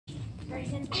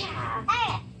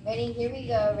Ready? Here we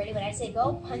go. Ready? When I say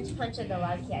go, punch, punch at the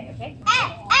loud ki, okay?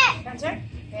 Counter.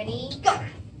 Ready? Go.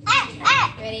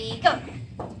 Ready? Go.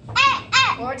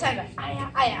 One more time.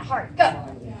 Hard. Go.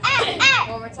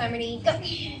 One more time. Ready? Go.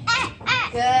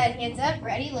 Good. Hands up.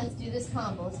 Ready? Let's do this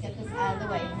combo. Let's get this out of the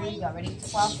way. Here we go. Ready?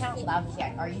 12 count. Loud ki.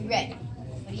 Are you ready?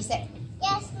 What do you say?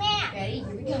 Yes, ma'am. Ready?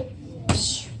 Here we go.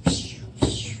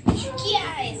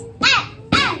 Guys.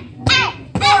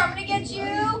 I'm gonna get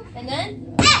you. And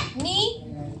then knee.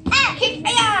 Kick.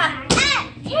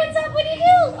 Hands up. What do you do?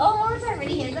 Oh, one more time.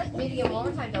 Ready? Hands up. Maybe again. One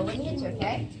more time. Don't let me hit you.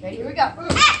 Okay? Ready? Here we go.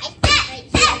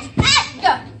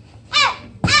 Go.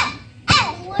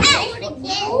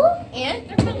 And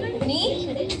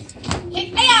knee. Kick.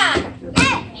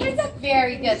 Hands up.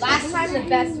 Very good. Last time, the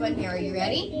best one here. Are you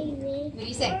ready? What do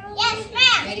you say? Yes,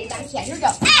 ma'am. Ready? Okay. Here we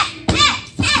go.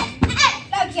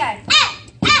 Okay.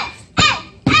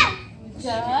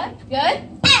 Good.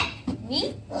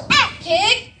 Knee.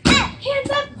 Kick. Hands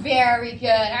up. Very good.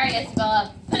 All right,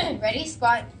 Isabella. Ready?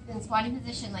 Squat in squatting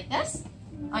position like this.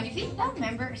 On your feet. Down.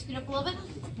 Remember, scoot up a little bit.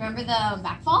 Remember the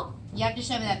back fall? You have to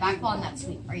show me that back fall and that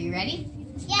sweep. Are you ready?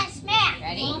 Yes, ma'am.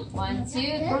 Ready? 1, 2.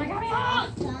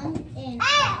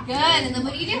 Good. And then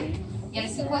what do? You gotta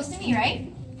sit close to me,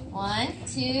 right? 1,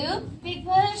 2. Big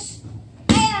push.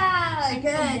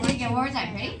 Good. Take it one more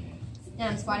time. Ready?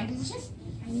 Down squatting position.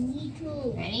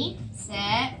 Ready,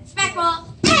 set, back ball.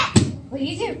 What do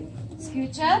you do?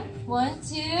 Scooch up. 1,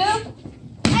 2.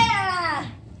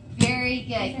 Very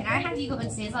good. Can I have you go in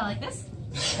stay like this?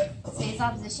 Stay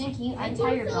position. Can you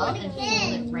untie your belt and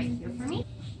hold it right here for me?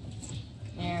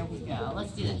 There we go.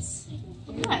 Let's do this.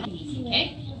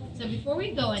 Okay. So before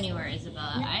we go anywhere,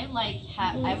 Isabella, I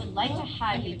would like to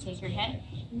have you take your head,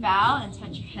 bow, and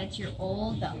touch your head to your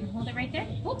old belt. Hold it right there.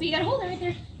 Oh, but you gotta hold it right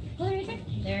there. Hold it right there.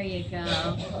 There you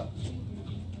go.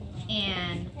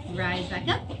 And rise back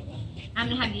up. I'm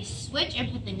gonna have you switch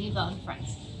and put the new belt in front.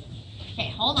 Okay,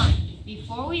 hold on.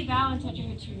 Before we bow and touch your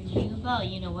head to your new belt,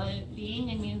 you know what? Being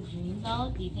a new green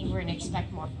belt, do you think we're gonna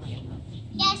expect more from you?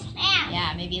 Yes, ma'am.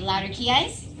 Yeah, maybe louder key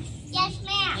eyes. Yes,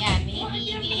 ma'am. Yeah,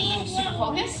 maybe being super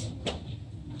focused.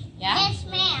 Yeah? Yes,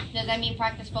 ma'am. Does that mean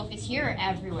practice focus here or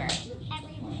everywhere?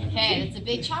 Everywhere. Okay, that's a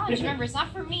big challenge. Remember, it's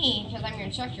not for me because I'm your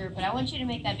instructor, but I want you to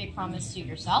make that big promise to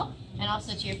yourself and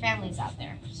also to your families out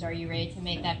there. So are you ready to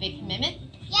make that big commitment?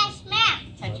 Yes,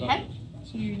 ma'am. Touch your head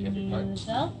to your new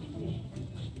belt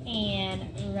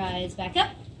and rise back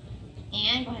up.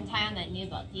 And go ahead and tie on that new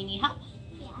belt. Do you need help?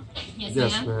 Yeah.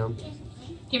 Yes, ma'am.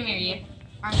 Come here, you.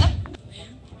 Arms up.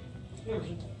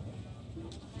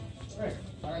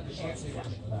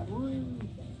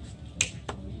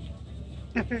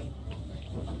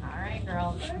 Alright,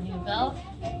 girl. New belt.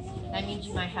 That means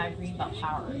you might have green belt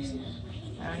powers.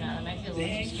 I don't know. That might feel a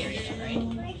little too scary,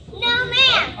 right? No,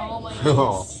 ma'am. Oh my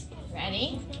goodness.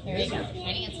 Ready? Here we go.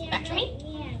 Ready? And back to me.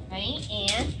 Ready?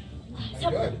 And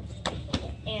up.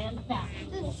 And back.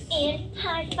 And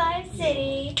high five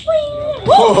city. Woo!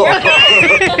 Go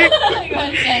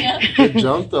ahead, stand up. Good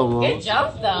jump though, Mom. Good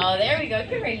jump though. There we go.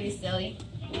 Come ready, you silly.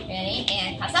 Ready?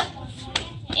 And toss up.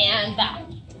 And back.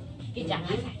 Good job.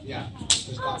 High five. Yeah.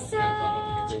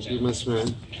 Awesome. Thank you, Miss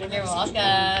Man. You're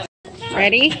welcome.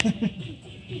 Ready?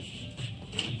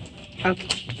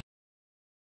 Okay.